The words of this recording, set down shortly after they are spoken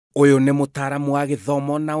Uyu ni mutaaramu wa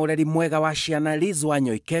githomo na ureri mwega wa ciana Lizzie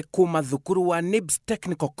Wanyoike kuma thukuru wa Nibs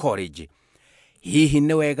Technical College. Hihi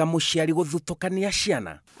ni wega muciari guthutukania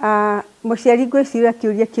ciana? Muciari gwiciria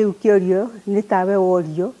kiuria kiu kiorio ni tawe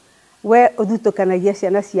worio we uthutukanagia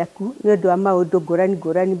ciana ciaku ni undu wa maundu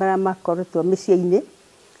ngurani mara makorotwo miciĩ-inĩ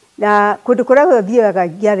na kundu kuria thiaga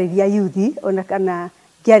ngiarĩria yuthi ona kana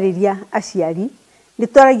ngiarĩria aciari ni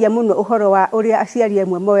twaragia muno uhoro wa uria aciari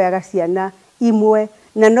amwe moyaga ciana imwe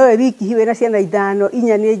na nowe wiki hiwe na ciana 5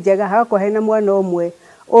 inya ni njega hako hena mwana umwe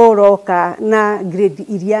uroka na grade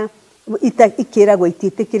iria ikiragwo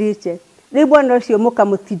ititikirite riu mwana ucio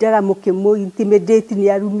mukamutindaga mukimu intimidate ni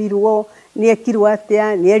arumirwo ni ekirwo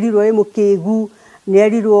atia ni erirwo imukigu ni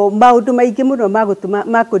erirwo maundu maingi muno magutuma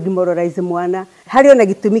makudemoralize mwana hari ona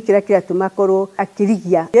gitumi kira tumakorwo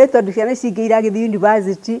akirigia tondu ciana cingi iragithi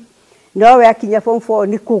university nowe akinya form 4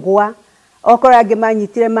 ni kugwa okora ange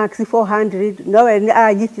manyitire max 400 nowe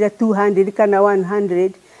anyitire 200 kana 100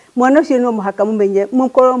 mwana ucio no muhaka mumenye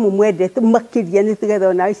mukorwo mumwendete makiria ni tigetha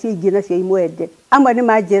ona ici ingi na cia imwende amwe ni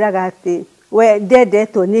manjiraga ati we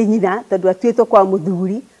ndendetwo ni nyina tondu atuitwo kwa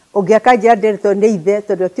muthuri ungiaka njira ndendetwo ni ithe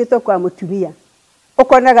tondu atuitwo kwa mutumia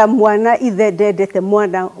ukonaga mwana ithe ndendete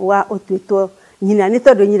mwana wa utuitwo nyina ni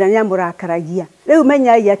tondu nyina ni amurakaragia riu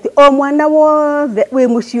menyai ati o mwana wothe wi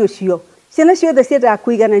mucio ucio ciana ciothe ciendaga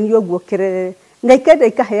kuigananio uguo kerere na ikenda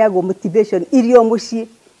ikaheagwo motivation irio muci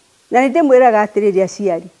na ndimwiraga atiriria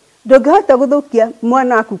aciari ndungihota guthukia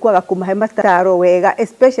mwana waku kwaga kumahe mataro wega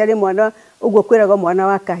especially mwana uguo kwiraga mwana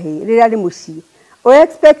wa kahi riria ari muci o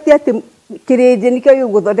expect ati kirindi nikyo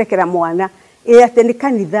guthondekera mwana ati ni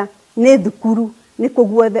kanitha ni thukuru ni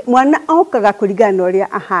kuguothe mwana okaga kuringana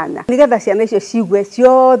uria ahana nigetha ciana icio cigwe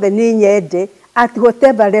ciothe ni nyende at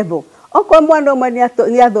whatever level oko mwana umwe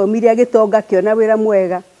ni athomire agitonga kiona wira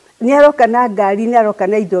mwega ni aroka na ngari ni aroka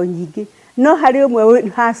na indo nyingi no hari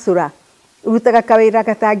umwe hasura urutaga kawira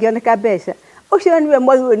gatangioneka mbeca ucio niwe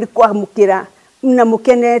mwagiwe ni kwamukira na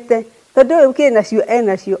mukenete tondu uyu kina cio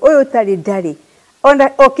enacio uyu tari ndari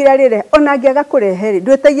ona okira rire ona ngiaga kurehe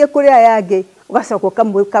ndwetagie kuria yangi ugacoka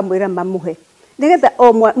kamwira mamuhe nigetha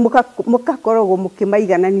o mukakorogwo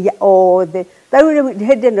mukimaiganania othe tariu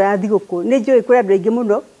hindi no ya thiguku ni njui kuria andu aingi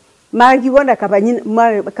muno magibona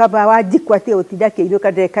kaba wajikwa ti utinda kiino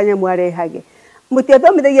kadekanya mwarehage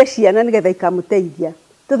mutiathomithagia ciana nigetha ikamuteithia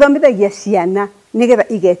tuthomithagia ciana nigetha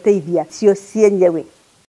igeteithia cio cienyewe.